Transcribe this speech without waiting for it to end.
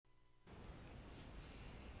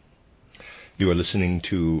You are listening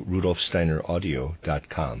to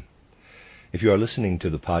RudolfSteinerAudio.com. If you are listening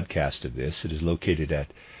to the podcast of this, it is located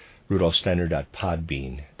at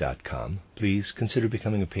rudolfsteiner.podbean.com. Please consider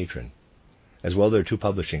becoming a patron. As well, there are two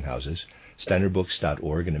publishing houses,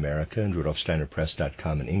 steinerbooks.org in America and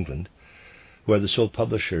rudolfsteinerpress.com in England, who are the sole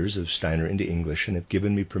publishers of Steiner into English and have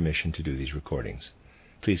given me permission to do these recordings.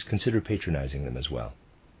 Please consider patronizing them as well.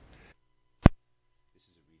 This is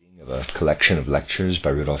a reading of a collection of lectures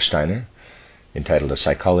by Rudolf Steiner entitled A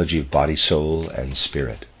Psychology of Body, Soul, and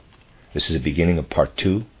Spirit. This is the beginning of part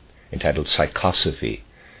 2, entitled Psychosophy,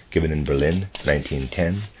 given in Berlin,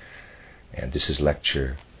 1910, and this is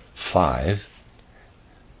lecture 5,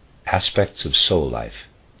 Aspects of Soul Life,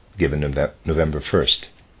 given November 1st,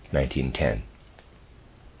 1910.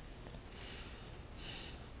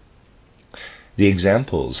 The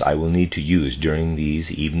examples I will need to use during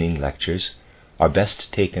these evening lectures are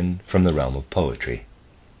best taken from the realm of poetry.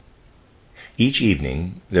 Each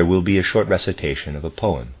evening there will be a short recitation of a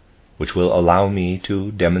poem, which will allow me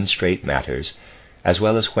to demonstrate matters as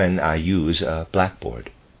well as when I use a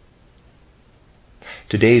blackboard.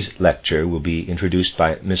 Today's lecture will be introduced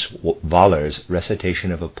by Miss Waller's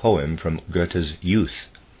recitation of a poem from Goethe's Youth,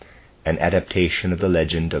 an adaptation of the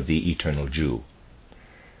legend of the Eternal Jew.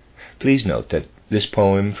 Please note that this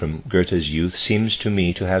poem from Goethe's Youth seems to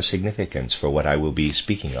me to have significance for what I will be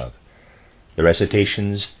speaking of. The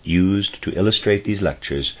recitations used to illustrate these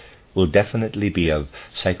lectures will definitely be of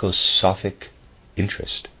psychosophic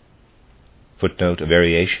interest. Footnote, a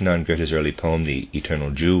variation on Goethe's early poem, The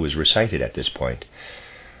Eternal Jew, was recited at this point.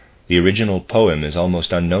 The original poem is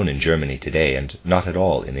almost unknown in Germany today and not at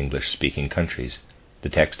all in English-speaking countries. The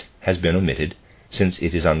text has been omitted, since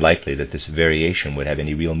it is unlikely that this variation would have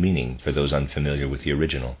any real meaning for those unfamiliar with the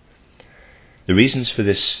original. The reasons for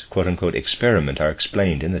this quote-unquote experiment are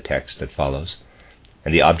explained in the text that follows,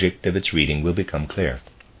 and the object of its reading will become clear.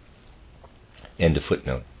 End of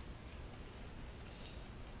footnote.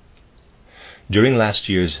 During last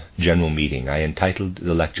year's general meeting, I entitled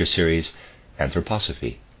the lecture series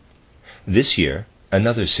Anthroposophy. This year,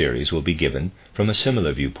 another series will be given from a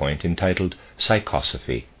similar viewpoint entitled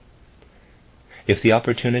Psychosophy. If the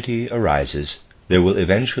opportunity arises, there will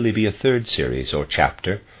eventually be a third series or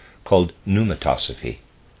chapter called Pneumatosophy.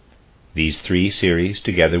 These three series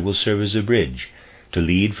together will serve as a bridge to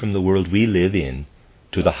lead from the world we live in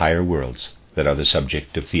to the higher worlds that are the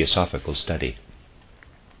subject of theosophical study.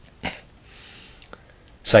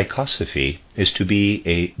 Psychosophy is to be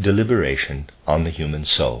a deliberation on the human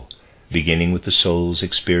soul, beginning with the soul's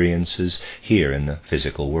experiences here in the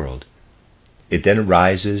physical world. It then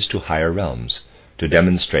rises to higher realms to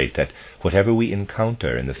demonstrate that whatever we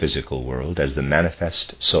encounter in the physical world as the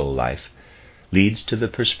manifest soul life leads to the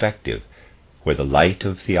perspective where the light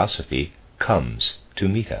of theosophy comes to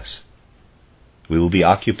meet us. We will be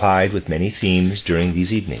occupied with many themes during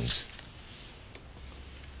these evenings.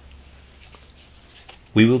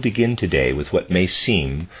 We will begin today with what may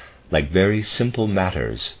seem like very simple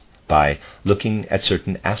matters by looking at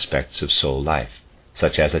certain aspects of soul life,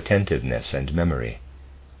 such as attentiveness and memory.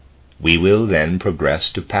 We will then progress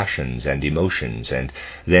to passions and emotions, and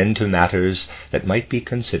then to matters that might be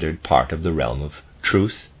considered part of the realm of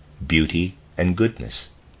truth, beauty, and goodness.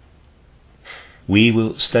 We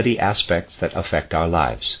will study aspects that affect our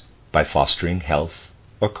lives by fostering health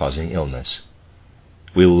or causing illness.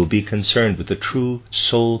 We will be concerned with the true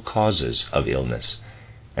soul causes of illness,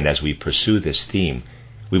 and as we pursue this theme,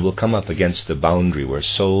 we will come up against the boundary where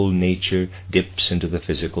soul nature dips into the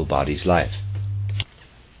physical body's life.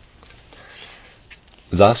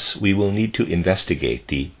 Thus, we will need to investigate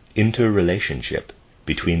the interrelationship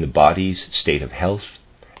between the body's state of health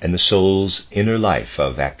and the soul's inner life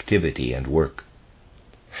of activity and work.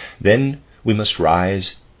 Then we must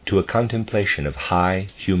rise to a contemplation of high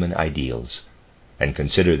human ideals and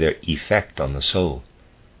consider their effect on the soul.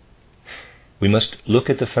 We must look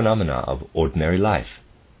at the phenomena of ordinary life.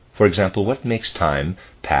 For example, what makes time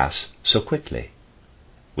pass so quickly?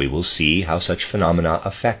 We will see how such phenomena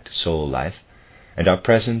affect soul life and are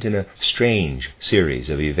present in a strange series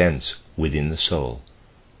of events within the soul.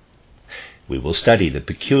 We will study the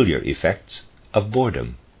peculiar effects of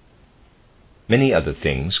boredom. Many other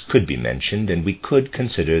things could be mentioned, and we could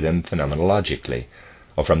consider them phenomenologically,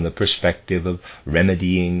 or from the perspective of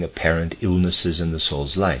remedying apparent illnesses in the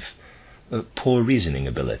soul's life, poor reasoning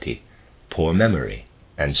ability, poor memory,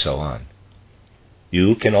 and so on.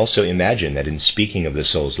 You can also imagine that in speaking of the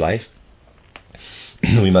soul's life,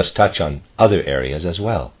 we must touch on other areas as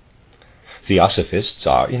well. Theosophists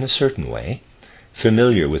are, in a certain way,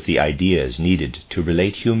 familiar with the ideas needed to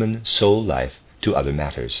relate human soul life to other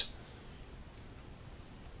matters.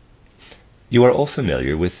 You are all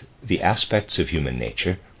familiar with the aspects of human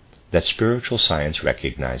nature that spiritual science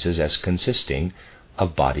recognizes as consisting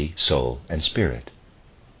of body, soul, and spirit.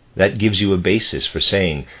 That gives you a basis for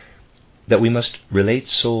saying that we must relate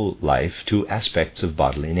soul life to aspects of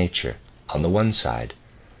bodily nature on the one side,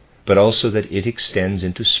 but also that it extends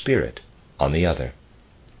into spirit on the other.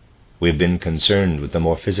 We have been concerned with the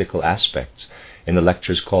more physical aspects in the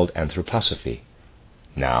lectures called Anthroposophy.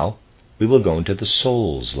 Now we will go into the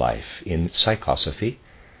soul's life in Psychosophy,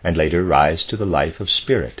 and later rise to the life of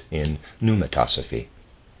spirit in Pneumatosophy.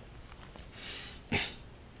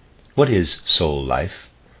 What is soul life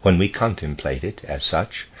when we contemplate it as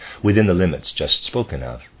such, within the limits just spoken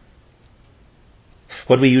of?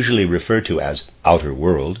 What we usually refer to as outer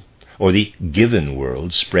world, or the given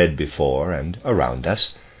world spread before and around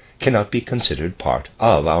us, cannot be considered part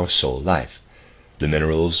of our soul life. The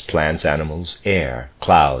minerals, plants, animals, air,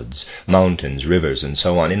 clouds, mountains, rivers, and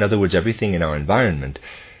so on, in other words, everything in our environment,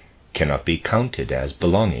 cannot be counted as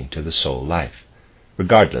belonging to the soul life,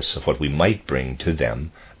 regardless of what we might bring to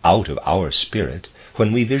them out of our spirit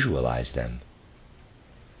when we visualize them.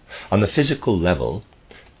 On the physical level,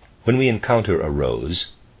 when we encounter a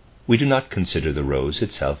rose, we do not consider the rose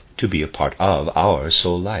itself to be a part of our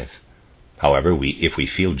soul life. However, if we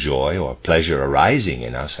feel joy or pleasure arising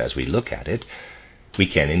in us as we look at it, we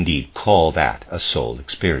can indeed call that a soul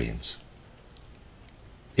experience.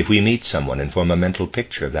 If we meet someone and form a mental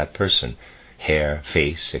picture of that person, hair,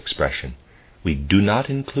 face, expression, we do not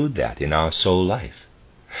include that in our soul life.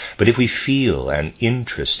 But if we feel an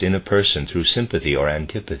interest in a person through sympathy or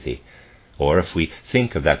antipathy, or if we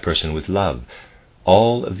think of that person with love,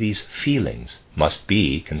 all of these feelings must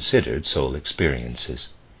be considered soul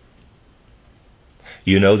experiences.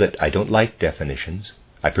 You know that I don't like definitions.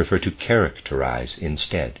 I prefer to characterize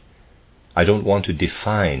instead. I don't want to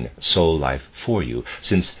define soul life for you,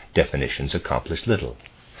 since definitions accomplish little.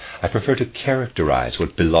 I prefer to characterize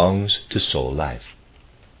what belongs to soul life.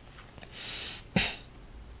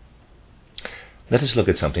 Let us look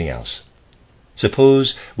at something else.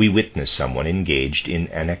 Suppose we witness someone engaged in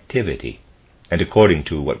an activity, and according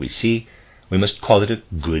to what we see, we must call it a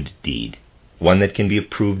good deed, one that can be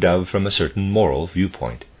approved of from a certain moral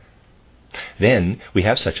viewpoint. Then we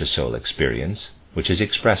have such a soul experience, which is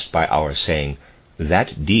expressed by our saying,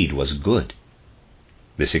 "That deed was good."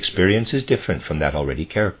 This experience is different from that already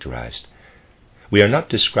characterized. We are not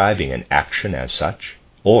describing an action as such,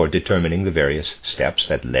 or determining the various steps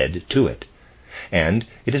that led to it. And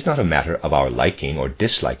it is not a matter of our liking or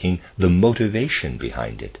disliking the motivation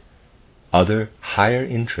behind it. Other, higher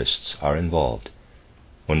interests are involved.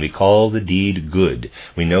 When we call the deed good,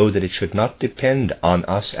 we know that it should not depend on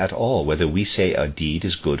us at all whether we say a deed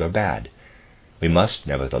is good or bad. We must,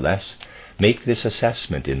 nevertheless, make this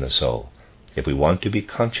assessment in the soul if we want to be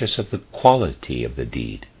conscious of the quality of the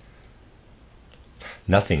deed.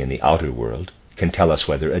 Nothing in the outer world can tell us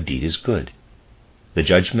whether a deed is good. The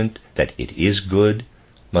judgment that it is good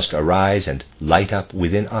must arise and light up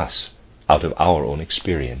within us out of our own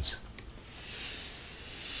experience.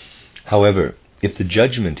 However, if the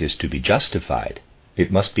judgment is to be justified,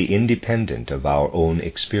 it must be independent of our own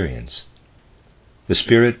experience. The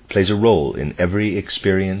Spirit plays a role in every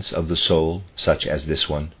experience of the soul, such as this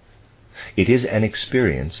one. It is an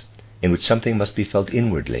experience in which something must be felt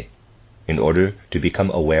inwardly in order to become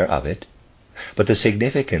aware of it, but the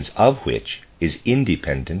significance of which is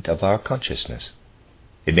independent of our consciousness.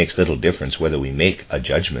 It makes little difference whether we make a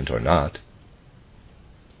judgment or not.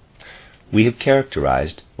 We have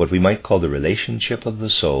characterized what we might call the relationship of the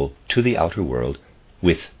soul to the outer world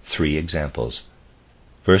with 3 examples.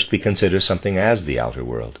 First, we consider something as the outer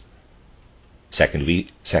world. Second,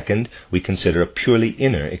 we consider a purely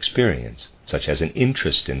inner experience, such as an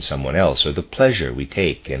interest in someone else or the pleasure we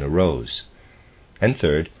take in a rose. And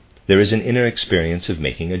third, there is an inner experience of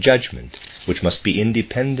making a judgment, which must be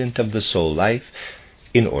independent of the soul life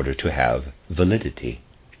in order to have validity.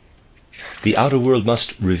 The outer world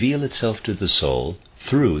must reveal itself to the soul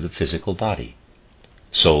through the physical body.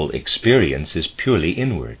 Soul experience is purely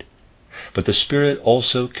inward, but the Spirit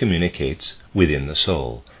also communicates within the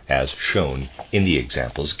soul, as shown in the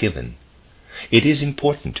examples given. It is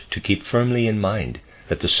important to keep firmly in mind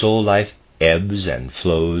that the soul life ebbs and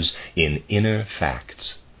flows in inner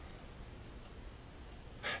facts.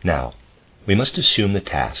 Now, we must assume the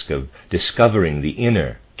task of discovering the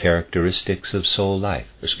inner characteristics of soul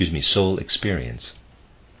experience.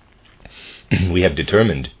 We have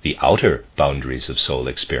determined the outer boundaries of soul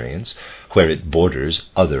experience, where it borders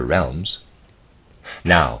other realms.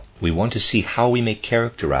 Now, we want to see how we may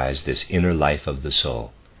characterize this inner life of the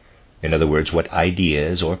soul. In other words, what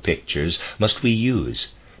ideas or pictures must we use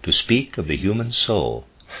to speak of the human soul,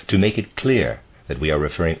 to make it clear that we are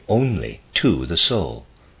referring only to the soul.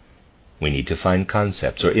 We need to find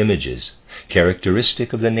concepts or images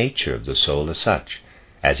characteristic of the nature of the soul as such,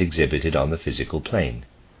 as exhibited on the physical plane.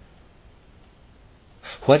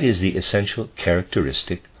 What is the essential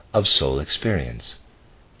characteristic of soul experience?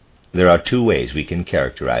 There are two ways we can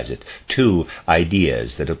characterize it, two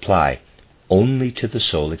ideas that apply only to the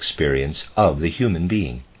soul experience of the human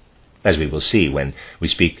being, as we will see when we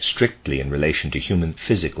speak strictly in relation to human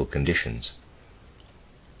physical conditions.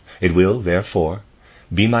 It will, therefore,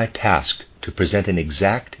 be my task to present an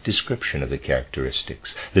exact description of the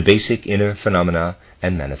characteristics, the basic inner phenomena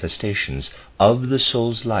and manifestations of the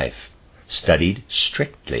soul's life, studied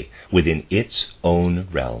strictly within its own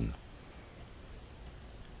realm.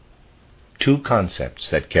 Two concepts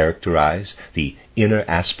that characterize the inner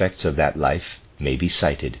aspects of that life may be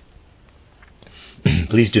cited.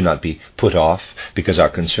 Please do not be put off, because our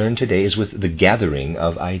concern today is with the gathering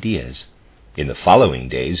of ideas. In the following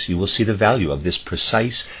days, you will see the value of this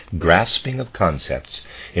precise grasping of concepts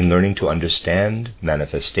in learning to understand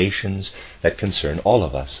manifestations that concern all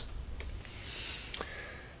of us.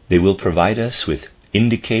 They will provide us with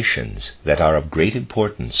indications that are of great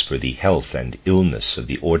importance for the health and illness of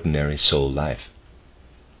the ordinary soul life.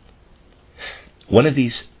 One of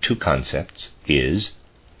these two concepts is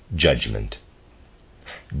judgment.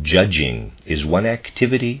 Judging is one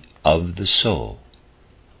activity of the soul.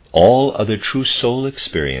 All other true soul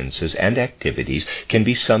experiences and activities can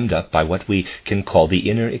be summed up by what we can call the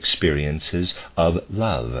inner experiences of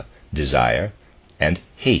love, desire, and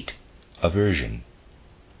hate, aversion.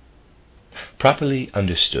 Properly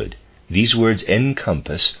understood, these words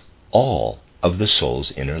encompass all of the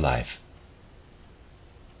soul's inner life.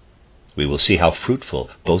 We will see how fruitful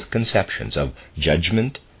both conceptions of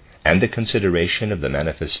judgment and the consideration of the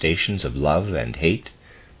manifestations of love and hate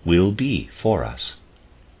will be for us.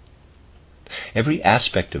 Every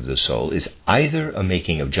aspect of the soul is either a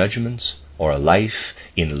making of judgments or a life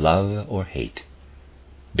in love or hate.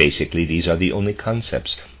 Basically, these are the only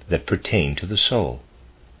concepts that pertain to the soul.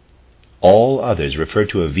 All others refer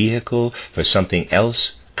to a vehicle for something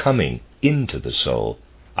else coming into the soul,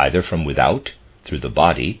 either from without, through the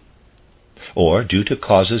body, or, due to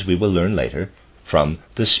causes we will learn later, from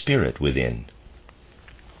the spirit within.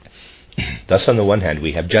 Thus, on the one hand,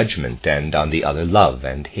 we have judgment, and on the other, love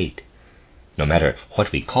and hate. No matter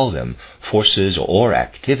what we call them, forces or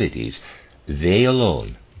activities, they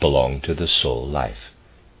alone belong to the soul life.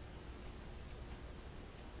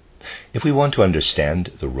 If we want to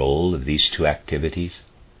understand the role of these two activities,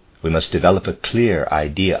 we must develop a clear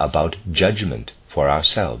idea about judgment for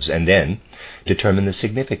ourselves, and then determine the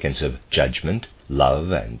significance of judgment,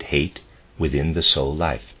 love, and hate within the soul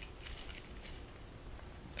life.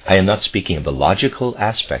 I am not speaking of the logical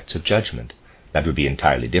aspects of judgment. That would be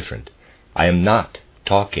entirely different. I am not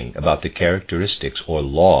talking about the characteristics or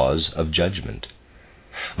laws of judgment.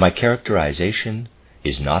 My characterization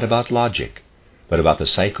is not about logic, but about the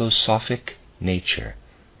psychosophic nature,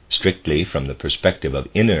 strictly from the perspective of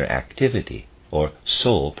inner activity or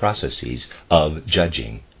soul processes of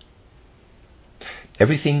judging.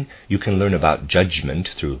 Everything you can learn about judgment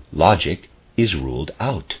through logic is ruled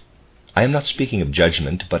out. I am not speaking of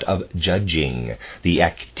judgment, but of judging, the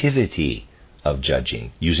activity of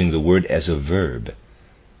judging, using the word as a verb.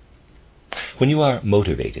 When you are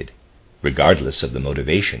motivated, regardless of the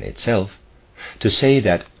motivation itself, to say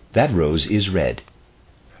that rose is red,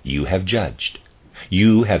 you have judged.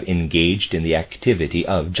 You have engaged in the activity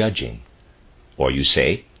of judging. Or you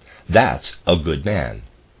say, that's a good man.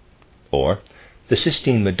 Or, the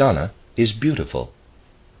Sistine Madonna is beautiful.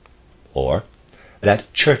 Or,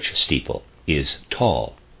 that church steeple is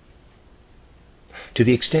tall. To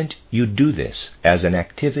the extent you do this as an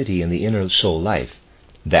activity in the inner soul life,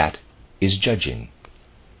 that is judging.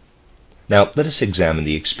 Now, let us examine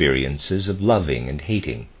the experiences of loving and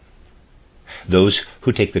hating. Those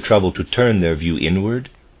who take the trouble to turn their view inward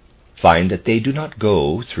find that they do not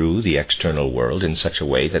go through the external world in such a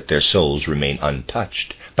way that their souls remain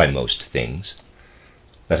untouched by most things.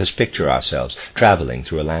 Let us picture ourselves traveling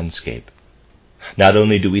through a landscape. Not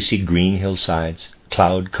only do we see green hillsides,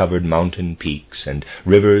 cloud-covered mountain peaks, and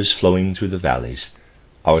rivers flowing through the valleys,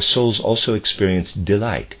 our souls also experience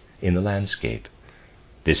delight in the landscape.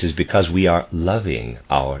 This is because we are loving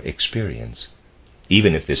our experience.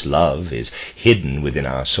 Even if this love is hidden within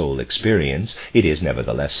our soul experience, it is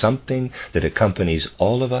nevertheless something that accompanies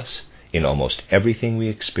all of us in almost everything we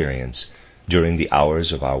experience during the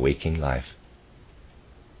hours of our waking life.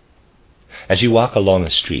 As you walk along a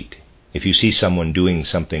street, if you see someone doing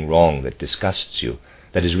something wrong that disgusts you,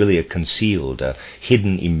 that is really a concealed, a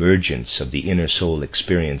hidden emergence of the inner soul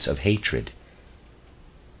experience of hatred.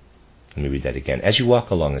 Let me read that again. As you walk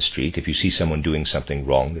along a street, if you see someone doing something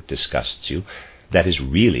wrong that disgusts you, that is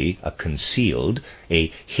really a concealed,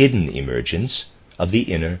 a hidden emergence of the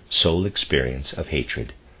inner soul experience of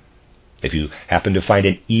hatred. If you happen to find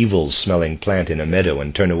an evil-smelling plant in a meadow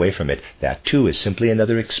and turn away from it, that too is simply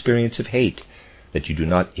another experience of hate that you do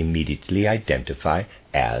not immediately identify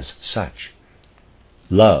as such.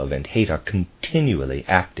 Love and hate are continually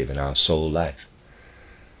active in our soul life.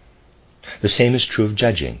 The same is true of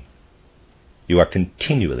judging. You are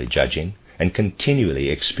continually judging and continually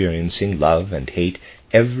experiencing love and hate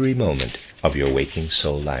every moment of your waking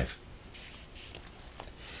soul life.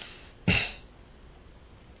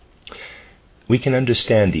 We can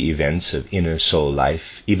understand the events of inner soul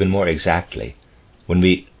life even more exactly when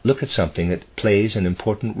we look at something that plays an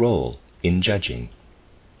important role in judging.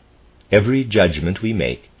 Every judgment we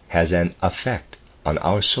make has an effect on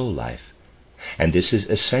our soul life, and this is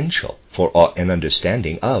essential for an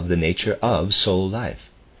understanding of the nature of soul life.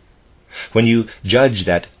 When you judge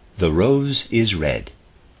that the rose is red,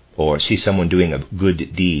 or see someone doing a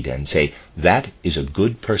good deed and say, that is a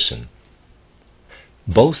good person,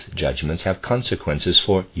 both judgments have consequences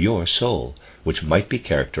for your soul, which might be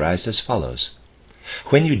characterized as follows.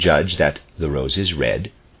 When you judge that the rose is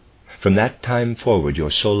red, from that time forward your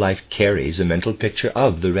soul life carries a mental picture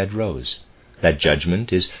of the red rose. That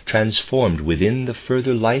judgment is transformed within the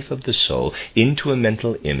further life of the soul into a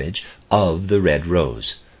mental image of the red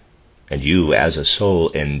rose. And you, as a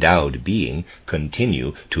soul-endowed being,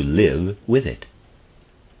 continue to live with it.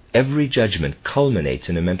 Every judgment culminates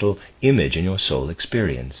in a mental image in your soul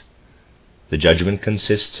experience. The judgment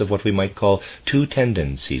consists of what we might call two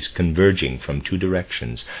tendencies converging from two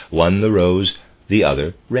directions, one the rose, the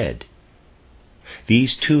other red.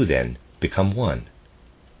 These two then become one,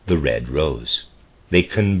 the red rose. They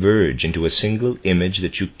converge into a single image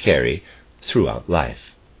that you carry throughout life.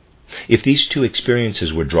 If these two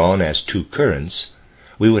experiences were drawn as two currents,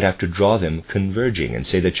 we would have to draw them converging and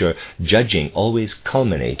say that your judging always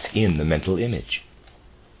culminates in the mental image.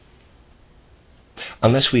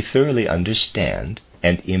 Unless we thoroughly understand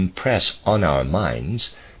and impress on our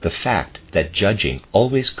minds the fact that judging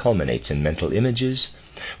always culminates in mental images,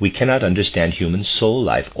 we cannot understand human soul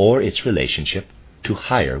life or its relationship to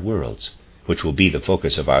higher worlds, which will be the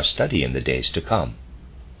focus of our study in the days to come.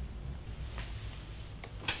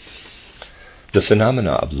 The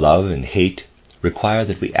phenomena of love and hate require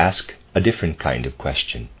that we ask a different kind of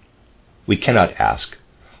question. We cannot ask,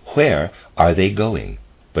 where are they going?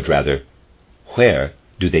 But rather, where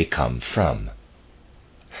do they come from?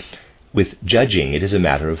 With judging, it is a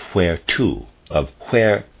matter of where to, of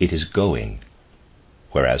where it is going.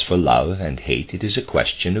 Whereas for love and hate, it is a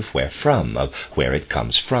question of where from, of where it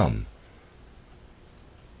comes from.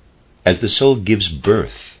 As the soul gives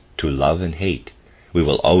birth to love and hate, we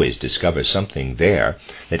will always discover something there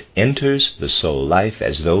that enters the soul life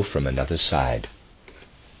as though from another side.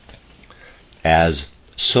 As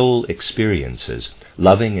soul experiences,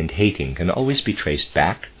 loving and hating can always be traced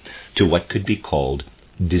back to what could be called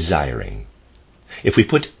desiring. If we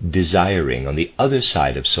put desiring on the other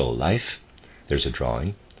side of soul life, there's a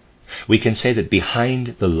drawing, we can say that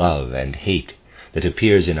behind the love and hate that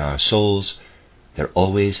appears in our souls, there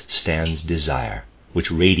always stands desire, which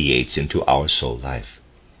radiates into our soul life.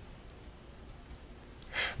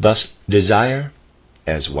 Thus, desire,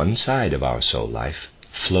 as one side of our soul life,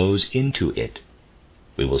 flows into it.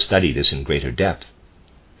 We will study this in greater depth.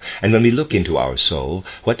 And when we look into our soul,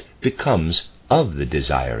 what becomes of the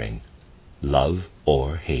desiring, love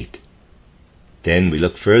or hate? Then we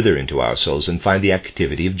look further into our souls and find the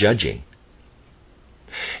activity of judging.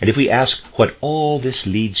 And if we ask what all this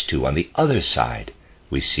leads to on the other side,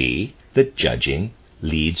 we see that judging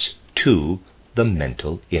leads to the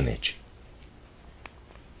mental image.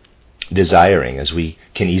 Desiring, as we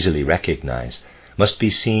can easily recognize, must be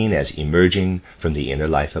seen as emerging from the inner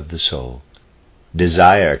life of the soul.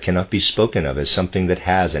 Desire cannot be spoken of as something that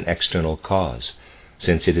has an external cause,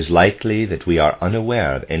 since it is likely that we are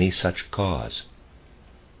unaware of any such cause.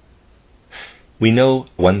 We know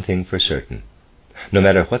one thing for certain. No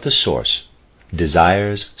matter what the source,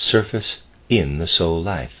 desires surface in the soul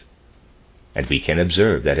life. And we can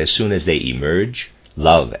observe that as soon as they emerge,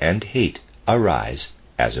 love and hate arise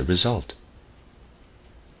as a result.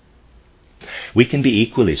 We can be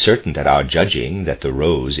equally certain that our judging that the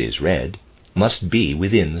rose is red must be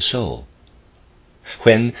within the soul.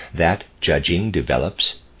 When that judging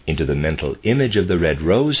develops into the mental image of the red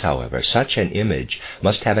rose, however, such an image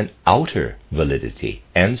must have an outer validity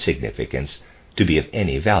and significance to be of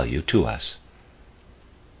any value to us.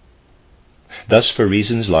 Thus, for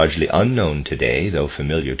reasons largely unknown today, though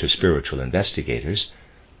familiar to spiritual investigators,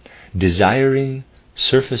 desiring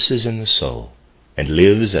surfaces in the soul and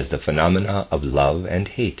lives as the phenomena of love and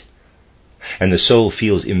hate, and the soul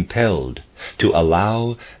feels impelled to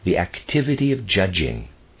allow the activity of judging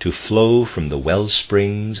to flow from the well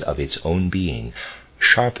springs of its own being,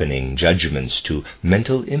 sharpening judgments to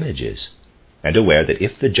mental images, and aware that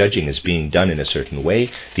if the judging is being done in a certain way,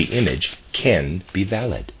 the image can be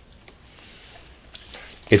valid.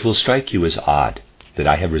 It will strike you as odd that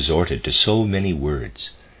I have resorted to so many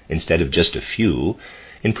words, instead of just a few,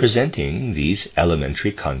 in presenting these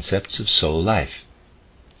elementary concepts of soul life.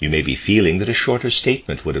 You may be feeling that a shorter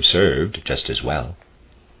statement would have served just as well.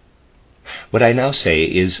 What I now say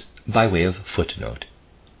is by way of footnote.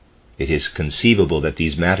 It is conceivable that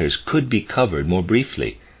these matters could be covered more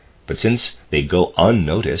briefly, but since they go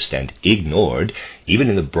unnoticed and ignored, even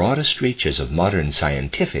in the broadest reaches of modern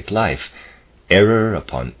scientific life, error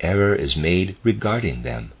upon error is made regarding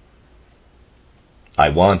them. I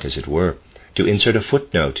want, as it were, to insert a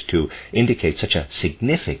footnote to indicate such a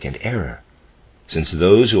significant error, since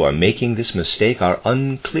those who are making this mistake are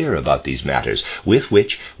unclear about these matters with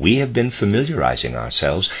which we have been familiarizing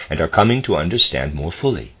ourselves and are coming to understand more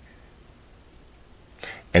fully.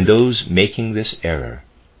 And those making this error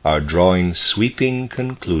are drawing sweeping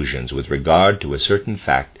conclusions with regard to a certain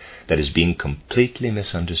fact that is being completely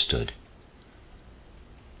misunderstood.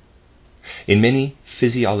 In many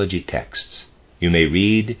physiology texts, you may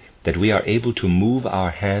read that we are able to move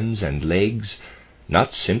our hands and legs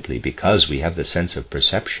not simply because we have the sense of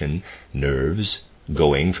perception, nerves,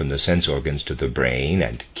 going from the sense organs to the brain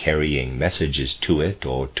and carrying messages to it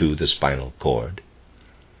or to the spinal cord.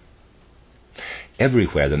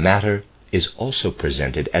 Everywhere the matter is also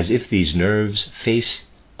presented as if these nerves face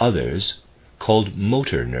others called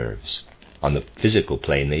motor nerves. On the physical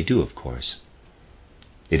plane they do, of course.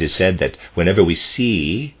 It is said that whenever we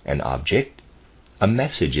see an object, a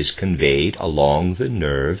message is conveyed along the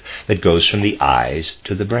nerve that goes from the eyes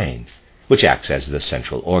to the brain, which acts as the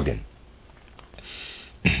central organ.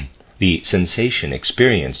 The sensation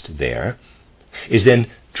experienced there is then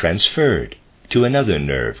transferred to another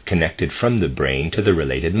nerve connected from the brain to the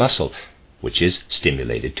related muscle, which is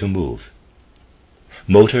stimulated to move.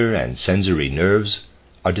 Motor and sensory nerves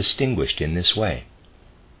are distinguished in this way.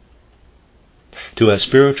 To a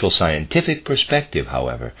spiritual scientific perspective,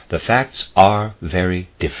 however, the facts are very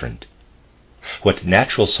different. What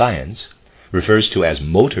natural science refers to as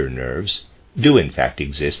motor nerves do in fact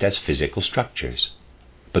exist as physical structures,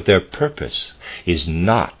 but their purpose is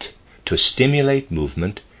not to stimulate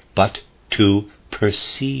movement, but to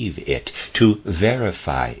perceive it, to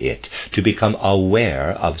verify it, to become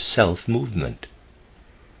aware of self-movement.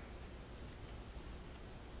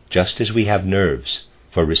 Just as we have nerves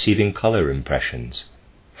for receiving color impressions,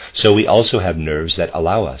 so we also have nerves that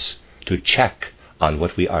allow us to check on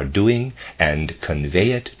what we are doing and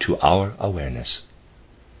convey it to our awareness.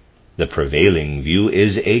 The prevailing view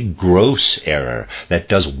is a gross error that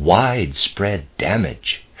does widespread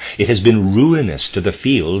damage. It has been ruinous to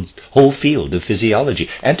the whole field of physiology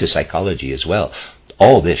and to psychology as well.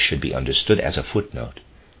 All this should be understood as a footnote.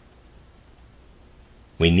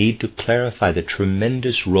 We need to clarify the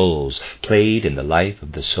tremendous roles played in the life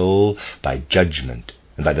of the soul by judgment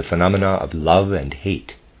and by the phenomena of love and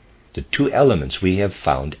hate, the two elements we have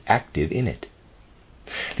found active in it.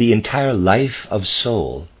 The entire life of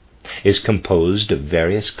soul is composed of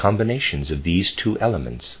various combinations of these two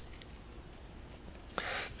elements.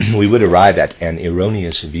 We would arrive at an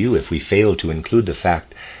erroneous view if we fail to include the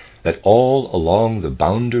fact that all along the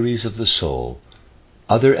boundaries of the soul,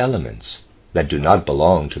 other elements that do not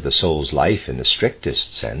belong to the soul's life in the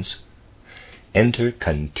strictest sense enter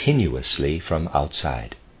continuously from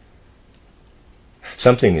outside.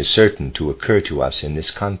 Something is certain to occur to us in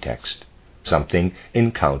this context, something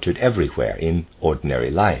encountered everywhere in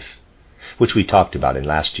ordinary life, which we talked about in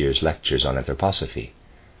last year's lectures on anthroposophy.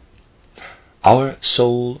 Our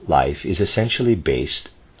soul life is essentially based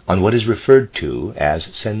on what is referred to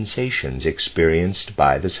as sensations experienced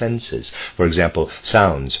by the senses. For example,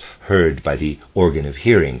 sounds heard by the organ of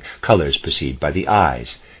hearing, colors perceived by the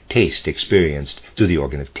eyes, taste experienced through the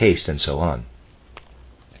organ of taste, and so on.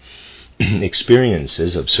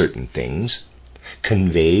 Experiences of certain things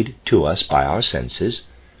conveyed to us by our senses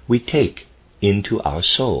we take into our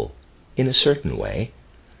soul in a certain way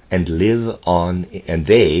and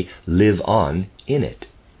they live on in it.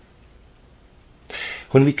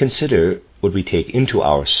 When we consider what we take into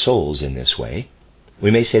our souls in this way,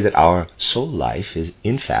 we may say that our soul life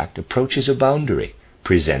in fact approaches a boundary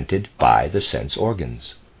presented by the sense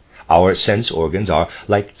organs. Our sense organs are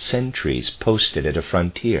like sentries posted at a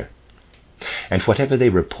frontier, and whatever they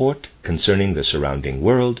report concerning the surrounding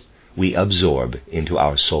world, we absorb into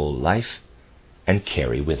our soul life and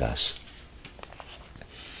carry with us.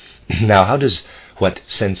 Now, how does what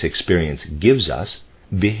sense experience gives us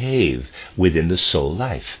behave within the soul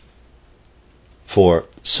life? For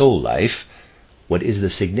soul life, what is the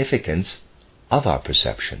significance of our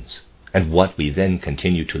perceptions, and what we then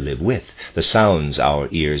continue to live with, the sounds our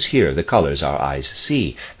ears hear, the colors our eyes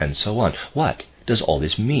see, and so on? What does all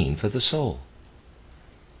this mean for the soul?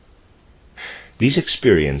 These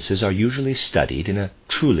experiences are usually studied in a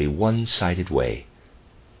truly one-sided way,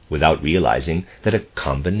 without realizing that a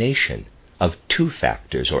combination of two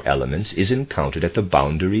factors or elements is encountered at the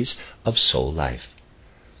boundaries of soul life.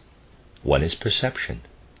 One is perception,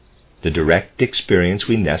 the direct experience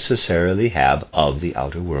we necessarily have of the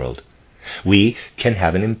outer world. We can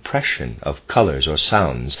have an impression of colors or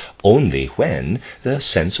sounds only when the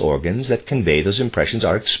sense organs that convey those impressions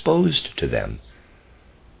are exposed to them.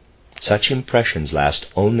 Such impressions last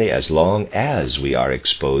only as long as we are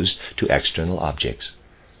exposed to external objects.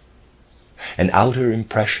 An outer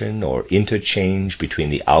impression or interchange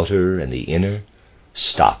between the outer and the inner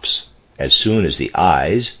stops as soon as the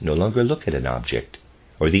eyes no longer look at an object,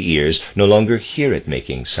 or the ears no longer hear it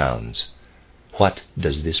making sounds. What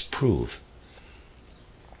does this prove?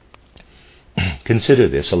 Consider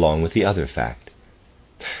this along with the other fact,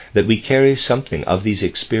 that we carry something of these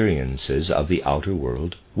experiences of the outer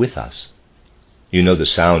world with us. You know the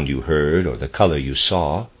sound you heard or the color you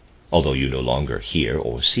saw, although you no longer hear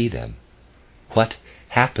or see them. What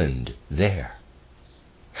happened there?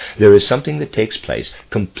 There is something that takes place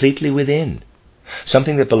completely within,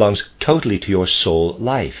 something that belongs totally to your soul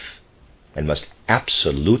life, and must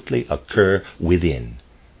absolutely occur within.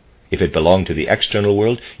 If it belonged to the external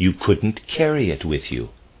world, you couldn't carry it with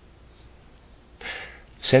you.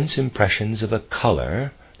 Sense impressions of a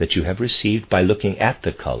color that you have received by looking at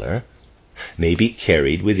the color may be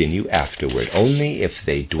carried within you afterward, only if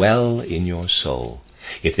they dwell in your soul,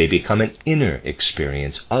 if they become an inner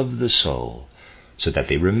experience of the soul, so that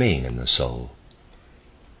they remain in the soul.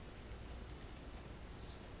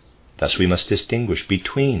 Thus we must distinguish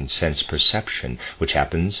between sense perception, which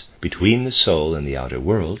happens between the soul and the outer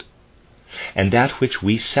world, and that which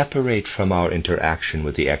we separate from our interaction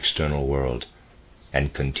with the external world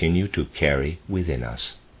and continue to carry within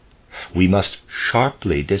us. We must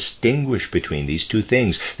sharply distinguish between these two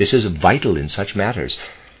things. This is vital in such matters.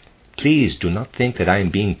 Please do not think that I am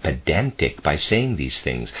being pedantic by saying these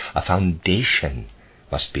things. A foundation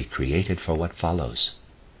must be created for what follows.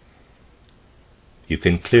 You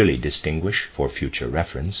can clearly distinguish, for future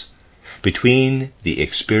reference, between the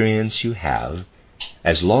experience you have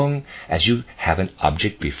as long as you have an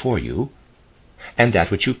object before you, and that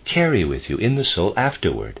which you carry with you in the soul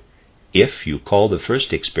afterward, if you call the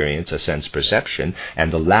first experience a sense perception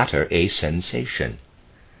and the latter a sensation.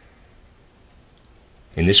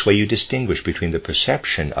 In this way you distinguish between the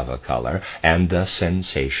perception of a color and the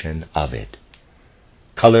sensation of it.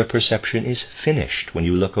 Color perception is finished when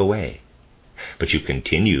you look away, but you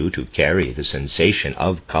continue to carry the sensation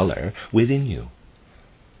of color within you.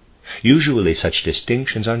 Usually such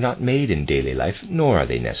distinctions are not made in daily life, nor are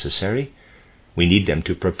they necessary. We need them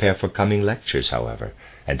to prepare for coming lectures, however,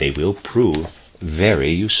 and they will prove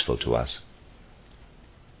very useful to us.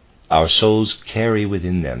 Our souls carry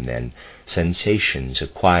within them, then, sensations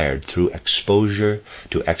acquired through exposure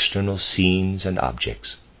to external scenes and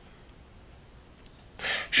objects.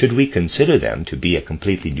 Should we consider them to be a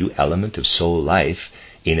completely new element of soul life,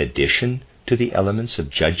 in addition to the elements of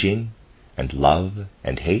judging and love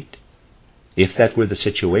and hate? If that were the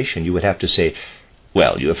situation, you would have to say,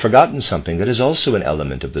 well, you have forgotten something that is also an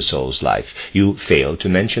element of the soul's life. You failed to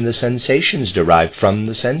mention the sensations derived from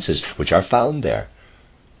the senses, which are found there.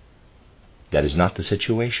 That is not the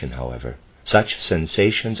situation, however. Such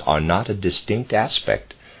sensations are not a distinct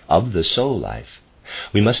aspect of the soul life.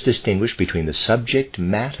 We must distinguish between the subject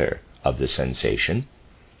matter of the sensation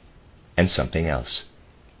and something else.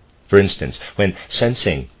 For instance, when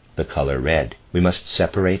sensing the color red, we must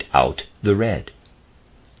separate out the red.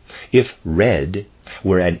 If red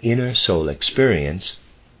were an inner soul experience,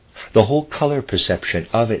 the whole color perception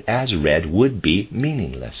of it as red would be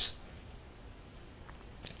meaningless.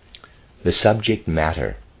 The subject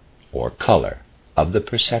matter, or color, of the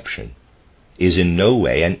perception is in no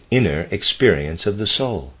way an inner experience of the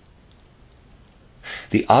soul.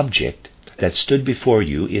 The object that stood before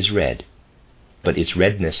you is red, but its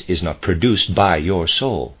redness is not produced by your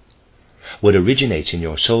soul. What originates in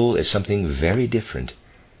your soul is something very different.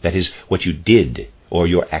 That is what you did or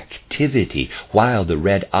your activity while the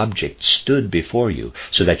red object stood before you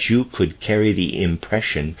so that you could carry the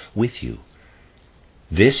impression with you.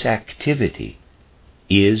 This activity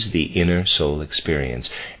is the inner soul experience,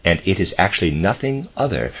 and it is actually nothing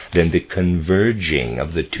other than the converging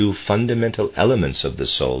of the two fundamental elements of the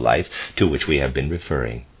soul life to which we have been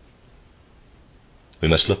referring. We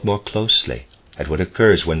must look more closely at what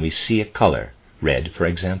occurs when we see a color, red for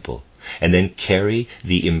example, and then carry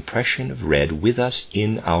the impression of red with us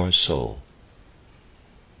in our soul.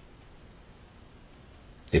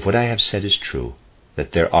 If what I have said is true,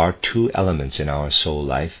 that there are two elements in our soul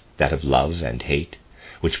life, that of love and hate,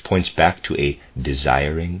 which points back to a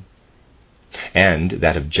desiring, and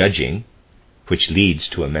that of judging, which leads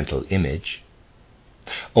to a mental image,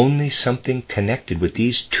 only something connected with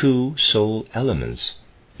these two soul elements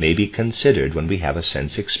may be considered when we have a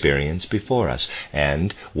sense experience before us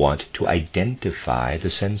and want to identify the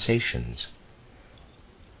sensations.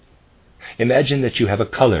 Imagine that you have a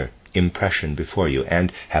color impression before you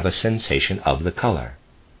and have a sensation of the color.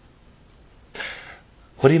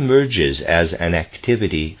 What emerges as an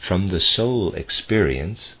activity from the soul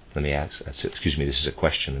experience, this is a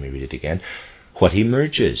question, let me read it again. What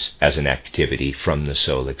emerges as an activity from the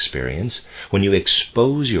soul experience when you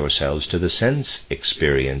expose yourselves to the sense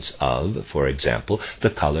experience of, for example, the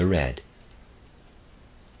color red?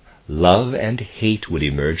 Love and hate would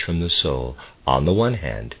emerge from the soul on the one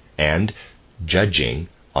hand, and judging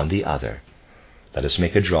on the other. Let us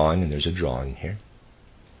make a drawing, and there's a drawing here.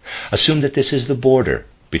 Assume that this is the border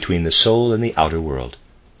between the soul and the outer world.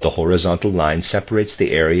 The horizontal line separates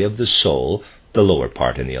the area of the soul, the lower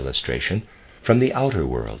part in the illustration, from the outer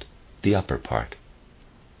world, the upper part.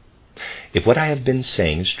 If what I have been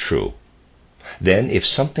saying is true, then if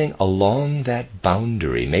something along that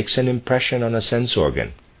boundary makes an impression on a sense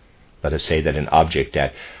organ, let us say that an object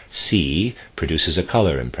at C produces a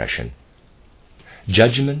color impression,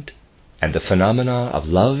 judgment and the phenomena of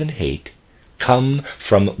love and hate come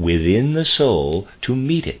from within the soul to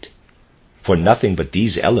meet it, for nothing but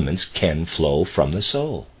these elements can flow from the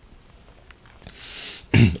soul.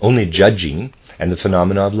 Only judging and the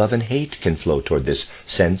phenomena of love and hate can flow toward this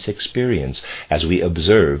sense experience as we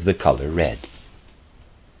observe the color red.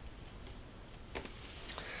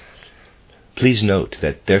 Please note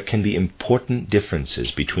that there can be important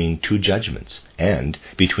differences between two judgments and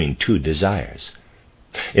between two desires.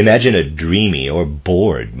 Imagine a dreamy or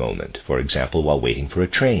bored moment, for example, while waiting for a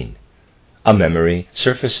train. A memory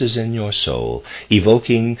surfaces in your soul,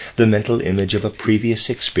 evoking the mental image of a previous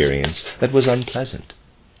experience that was unpleasant.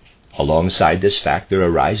 Alongside this fact, there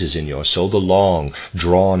arises in your soul the long,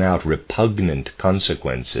 drawn-out, repugnant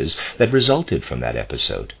consequences that resulted from that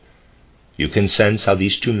episode. You can sense how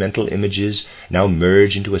these two mental images now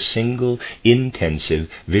merge into a single, intensive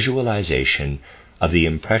visualization of the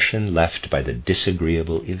impression left by the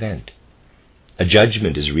disagreeable event. A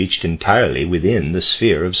judgment is reached entirely within the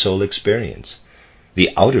sphere of soul experience. The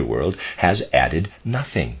outer world has added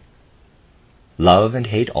nothing. Love and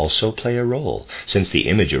hate also play a role, since the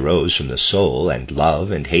image arose from the soul and love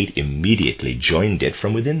and hate immediately joined it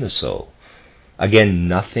from within the soul. Again,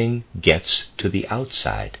 nothing gets to the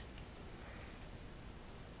outside.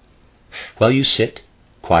 While you sit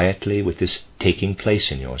quietly with this taking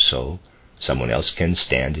place in your soul, someone else can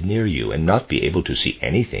stand near you and not be able to see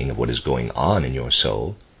anything of what is going on in your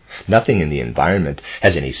soul. Nothing in the environment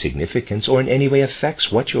has any significance or in any way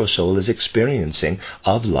affects what your soul is experiencing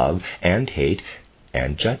of love and hate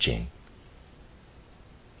and judging.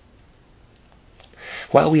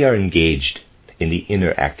 While we are engaged in the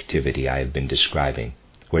inner activity I have been describing,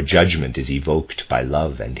 where judgment is evoked by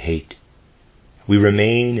love and hate, we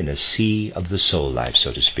remain in a sea of the soul life,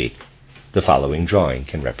 so to speak. The following drawing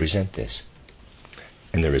can represent this.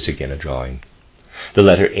 And there is again a drawing. The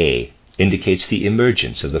letter A indicates the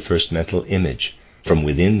emergence of the first mental image from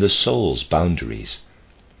within the soul's boundaries.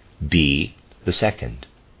 B, the second.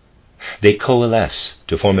 They coalesce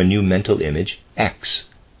to form a new mental image, X,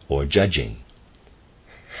 or judging.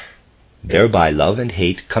 Thereby love and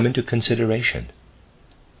hate come into consideration.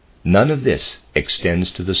 None of this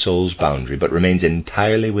extends to the soul's boundary, but remains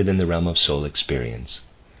entirely within the realm of soul experience.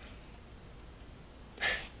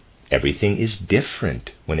 Everything is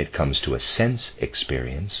different when it comes to a sense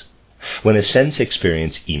experience. When a sense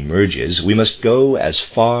experience emerges, we must go as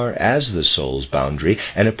far as the soul's boundary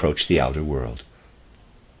and approach the outer world.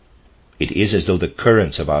 It is as though the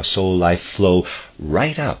currents of our soul life flow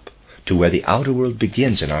right up to where the outer world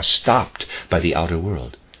begins and are stopped by the outer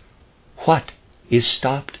world. What is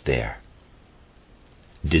stopped there?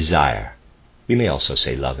 Desire, we may also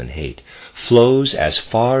say love and hate, flows as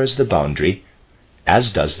far as the boundary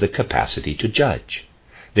as does the capacity to judge.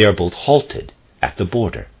 They are both halted at the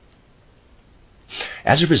border.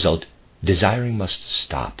 As a result, desiring must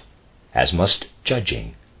stop, as must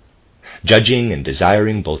judging. Judging and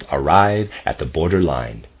desiring both arrive at the border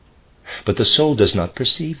line, but the soul does not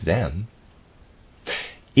perceive them.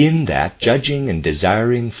 In that, judging and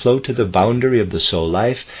desiring flow to the boundary of the soul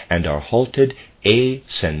life and are halted, a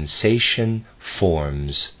sensation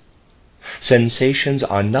forms. Sensations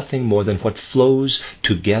are nothing more than what flows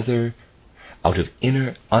together out of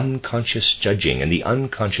inner unconscious judging and the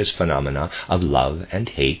unconscious phenomena of love and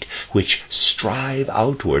hate, which strive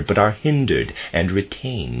outward but are hindered and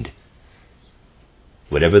retained.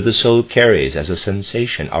 Whatever the soul carries as a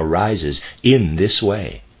sensation arises in this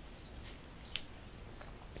way.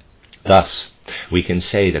 Thus, we can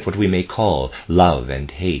say that what we may call love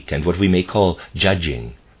and hate, and what we may call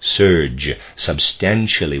judging, surge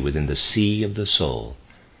substantially within the sea of the soul.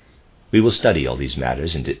 We will study all these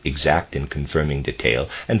matters in exact and confirming detail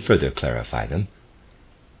and further clarify them.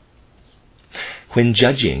 When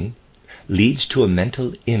judging leads to a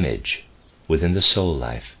mental image within the soul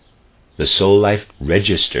life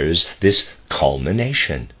registers this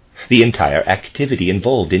culmination, the entire activity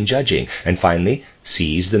involved in judging, and finally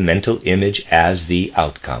sees the mental image as the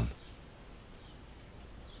outcome.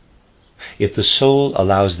 If the soul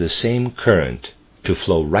allows the same current to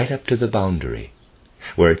flow right up to the boundary,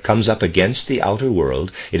 where it comes up against the outer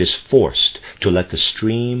world, it is forced to let the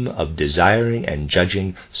stream of desiring and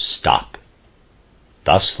judging stop.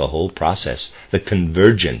 Thus the whole process, the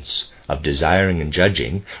convergence of desiring and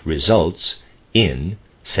judging, results in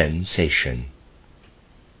sensation.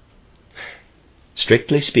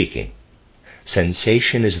 Strictly speaking,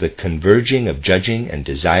 sensation is the converging of judging and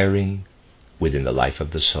desiring within the life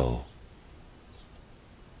of the soul.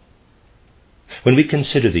 When we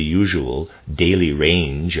consider the usual daily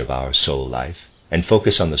range of our soul life and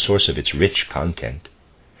focus on the source of its rich content,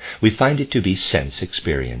 we find it to be sense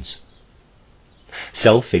experience.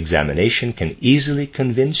 Self-examination can easily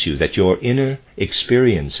convince you that your inner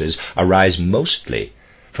experiences arise mostly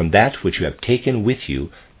from that which you have taken with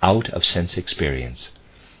you out of sense experience.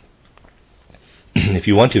 If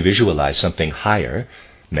you want to visualize something higher,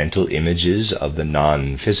 mental images of the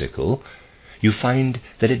non-physical, you find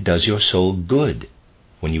that it does your soul good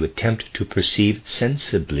when you attempt to perceive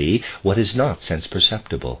sensibly what is not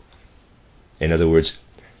sense-perceptible. In other words,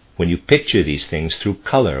 when you picture these things through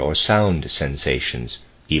color or sound sensations,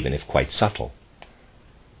 even if quite subtle.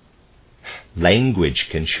 Language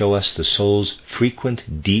can show us the soul's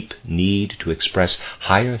frequent deep need to express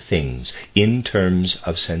higher things in terms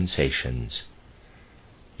of sensations.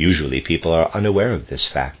 Usually people are unaware of this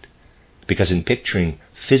fact, because in picturing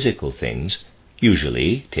physical things,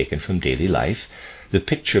 usually taken from daily life, the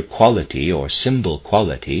picture quality or symbol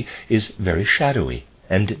quality is very shadowy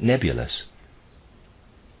and nebulous.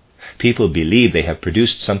 People believe they have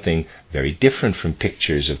produced something very different from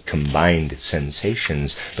pictures of combined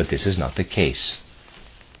sensations, but this is not the case.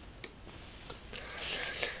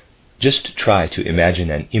 Just try to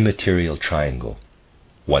imagine an immaterial triangle,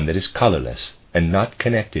 one that is colorless and not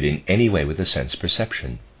connected in any way with the sense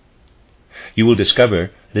perception. You will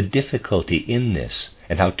discover the difficulty in this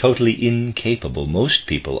and how totally incapable most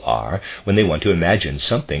people are when they want to imagine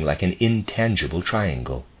something like an intangible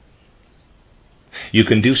triangle. You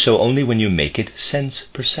can do so only when you make it sense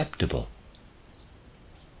perceptible.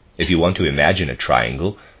 If you want to imagine a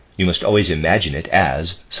triangle, you must always imagine it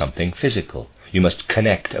as something physical. You must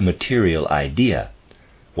connect a material idea,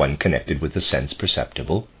 one connected with the sense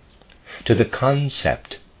perceptible, to the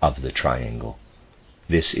concept of the triangle.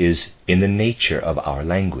 This is in the nature of our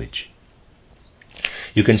language.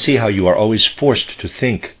 You can see how you are always forced to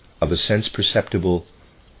think of a sense perceptible.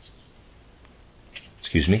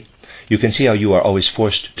 You can see how you are always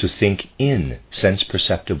forced to think in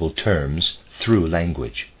sense-perceptible terms through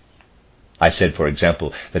language. I said, for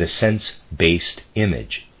example, that a sense-based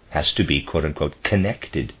image has to be, quote-unquote,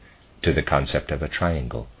 connected to the concept of a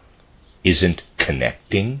triangle. Isn't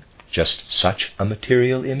connecting just such a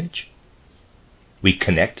material image? We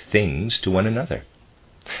connect things to one another.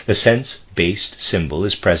 The sense-based symbol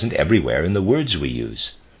is present everywhere in the words we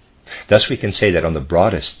use. Thus we can say that on the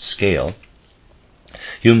broadest scale,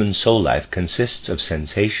 human soul life consists of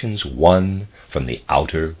sensations won from the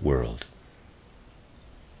outer world.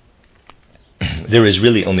 There is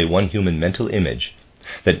really only one human mental image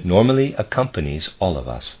that normally accompanies all of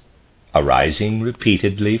us, arising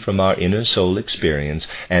repeatedly from our inner soul experience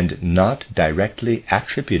and not directly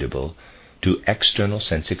attributable to external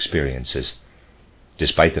sense experiences,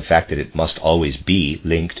 despite the fact that it must always be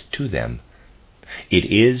linked to them. It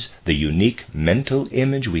is the unique mental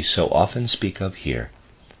image we so often speak of here,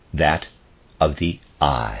 that of the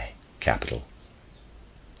I, capital.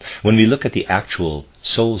 When we look at the actual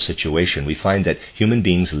soul situation, we find that human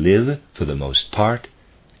beings live, for the most part,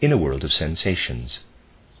 in a world of sensations.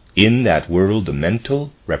 In that world, the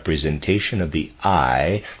mental representation of the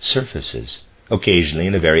I surfaces, occasionally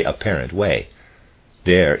in a very apparent way.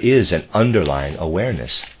 There is an underlying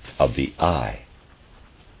awareness of the I.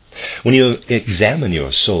 When you examine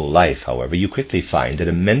your soul life, however, you quickly find that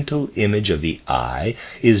a mental image of the I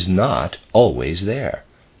is not always there.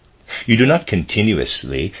 You do not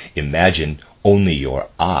continuously imagine only your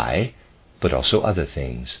I, but also other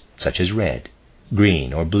things, such as red,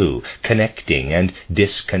 green, or blue, connecting and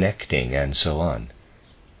disconnecting, and so on.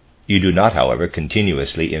 You do not, however,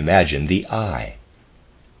 continuously imagine the I.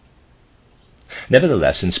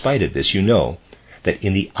 Nevertheless, in spite of this, you know that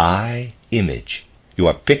in the I image, you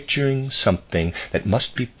are picturing something that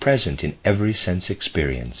must be present in every sense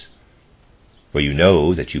experience, for you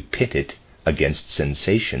know that you pit it against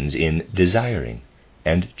sensations in desiring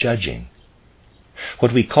and judging.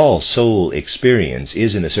 What we call soul experience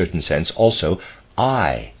is, in a certain sense, also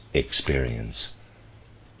I experience.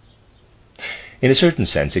 In a certain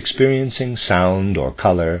sense, experiencing sound or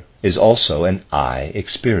color is also an I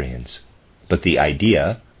experience, but the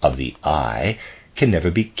idea of the I can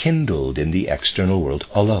never be kindled in the external world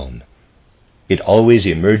alone. It always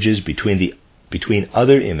emerges between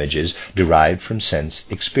other images derived from sense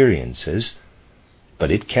experiences,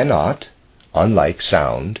 but it cannot, unlike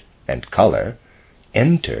sound and color,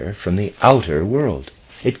 enter from the outer world.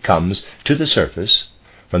 It comes to the surface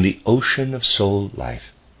from the ocean of soul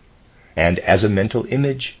life, and as a mental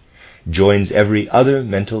image joins every other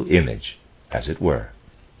mental image, as it were.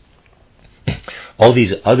 All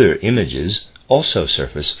these other images also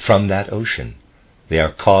surface from that ocean. They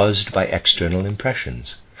are caused by external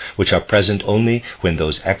impressions, which are present only when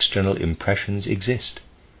those external impressions exist.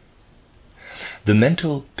 The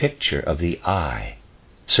mental picture of the I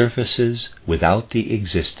surfaces without the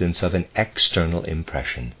existence of an external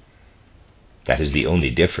impression. That is the only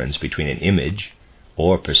difference between an image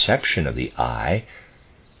or perception of the I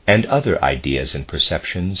and other ideas and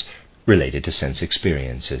perceptions related to sense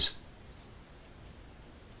experiences.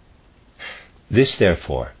 This,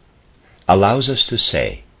 therefore, allows us to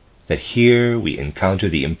say that here we encounter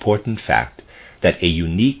the important fact that a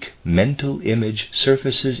unique mental image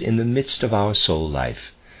surfaces in the midst of our soul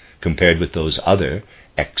life, compared with those other,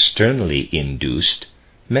 externally induced,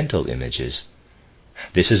 mental images.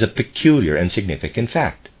 This is a peculiar and significant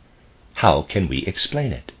fact. How can we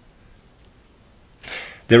explain it?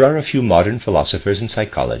 There are a few modern philosophers and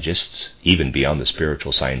psychologists, even beyond the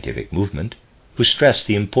spiritual scientific movement, who stress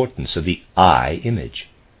the importance of the I image.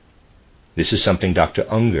 This is something Dr.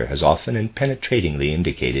 Unger has often and penetratingly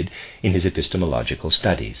indicated in his epistemological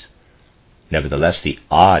studies. Nevertheless, the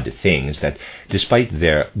odd thing is that, despite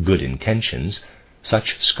their good intentions,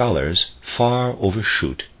 such scholars far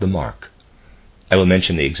overshoot the mark. I will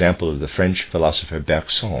mention the example of the French philosopher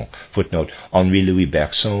Bergson, footnote, Henri-Louis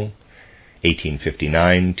Bergson,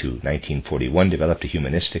 1859 to 1941, developed a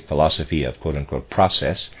humanistic philosophy of quote-unquote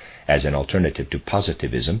process as an alternative to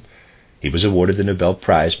positivism. He was awarded the Nobel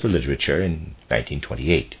Prize for Literature in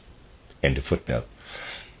 1928. End of footnote.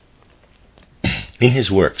 In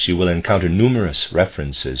his works, you will encounter numerous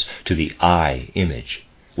references to the I image,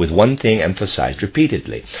 with one thing emphasized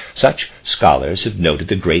repeatedly. Such scholars have noted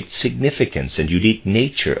the great significance and unique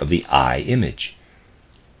nature of the I image.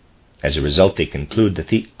 As a result, they conclude that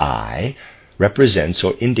the I represents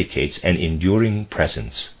or indicates an enduring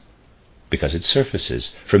presence, because it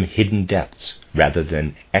surfaces from hidden depths rather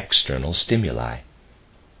than external stimuli.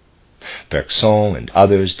 Bergson and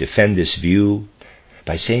others defend this view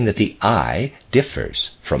by saying that the I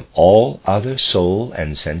differs from all other soul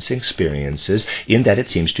and sense experiences in that it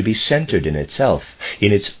seems to be centered in itself,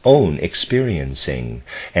 in its own experiencing,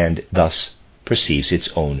 and thus perceives its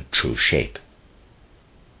own true shape.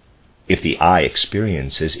 If the I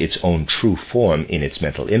experiences its own true form in its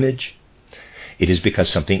mental image, it is because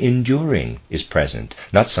something enduring is present,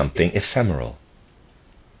 not something ephemeral.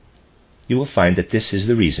 You will find that this is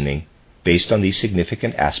the reasoning based on these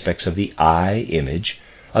significant aspects of the I image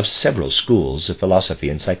of several schools of philosophy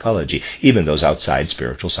and psychology, even those outside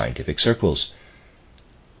spiritual scientific circles.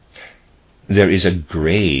 There is a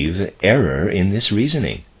grave error in this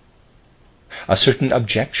reasoning. A certain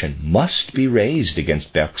objection must be raised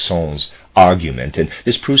against Bergson's argument, and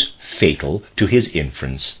this proves fatal to his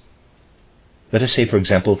inference. Let us say, for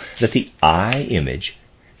example, that the I image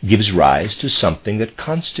gives rise to something that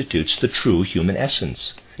constitutes the true human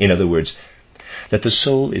essence. In other words, that the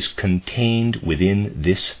soul is contained within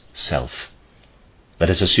this self. Let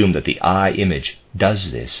us assume that the I image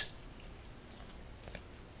does this.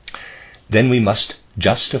 Then we must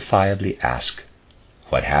justifiably ask,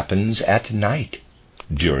 what happens at night,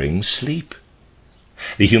 during sleep?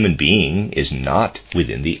 The human being is not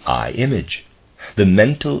within the I image. The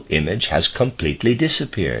mental image has completely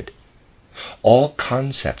disappeared. All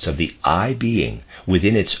concepts of the I being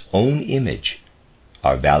within its own image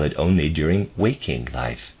are valid only during waking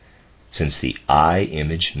life, since the I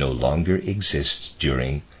image no longer exists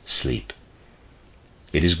during sleep.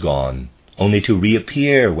 It is gone, only to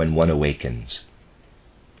reappear when one awakens.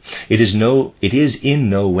 It is in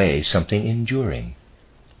no way something enduring.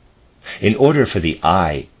 In order for the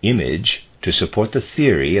I image to support the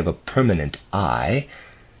theory of a permanent I,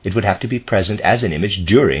 it would have to be present as an image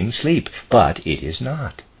during sleep, but it is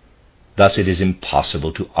not. Thus it is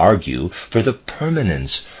impossible to argue for the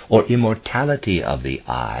permanence or immortality of the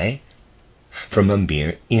I from a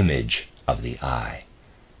mere image of the I.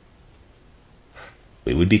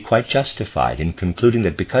 We would be quite justified in concluding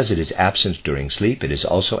that because it is absent during sleep, it is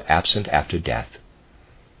also absent after death.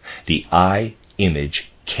 The I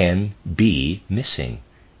image can be missing.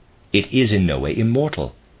 It is in no way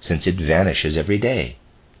immortal, since it vanishes every day.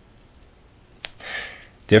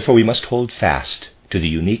 Therefore we must hold fast to the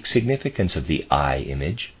unique significance of the I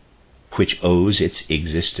image, which owes its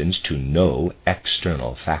existence to no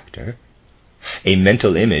external factor, a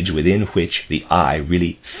mental image within which the I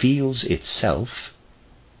really feels itself.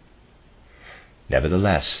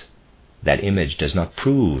 Nevertheless, that image does not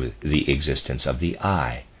prove the existence of the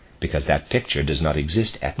I, because that picture does not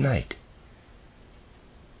exist at night.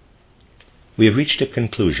 We have reached a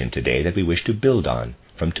conclusion today that we wish to build on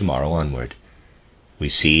from tomorrow onward. We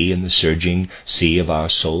see in the surging sea of our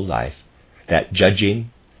soul life that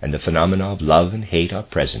judging and the phenomena of love and hate are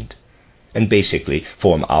present, and basically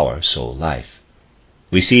form our soul life.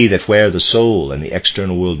 We see that where the soul and the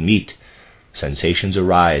external world meet, sensations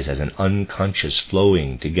arise as an unconscious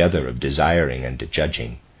flowing together of desiring and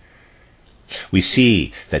judging. We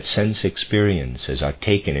see that sense experiences are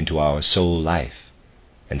taken into our soul life,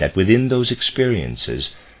 and that within those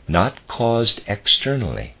experiences, not caused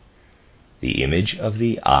externally, the image of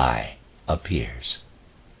the I appears.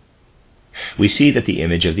 We see that the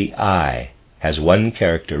image of the I has one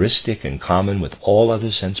characteristic in common with all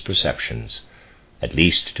other sense perceptions, at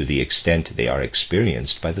least to the extent they are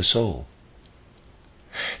experienced by the soul.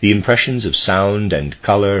 The impressions of sound and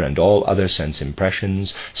color and all other sense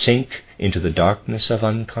impressions sink into the darkness of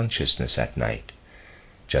unconsciousness at night,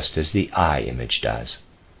 just as the I image does.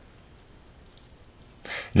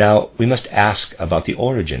 Now, we must ask about the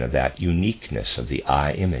origin of that uniqueness of the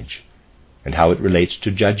I image, and how it relates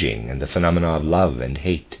to judging and the phenomena of love and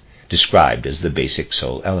hate, described as the basic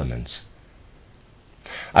soul elements.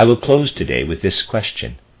 I will close today with this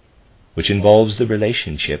question, which involves the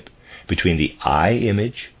relationship between the I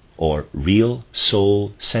image, or real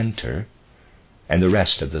soul center, and the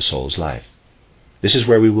rest of the soul's life. This is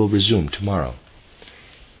where we will resume tomorrow.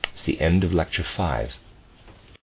 It's the end of Lecture 5.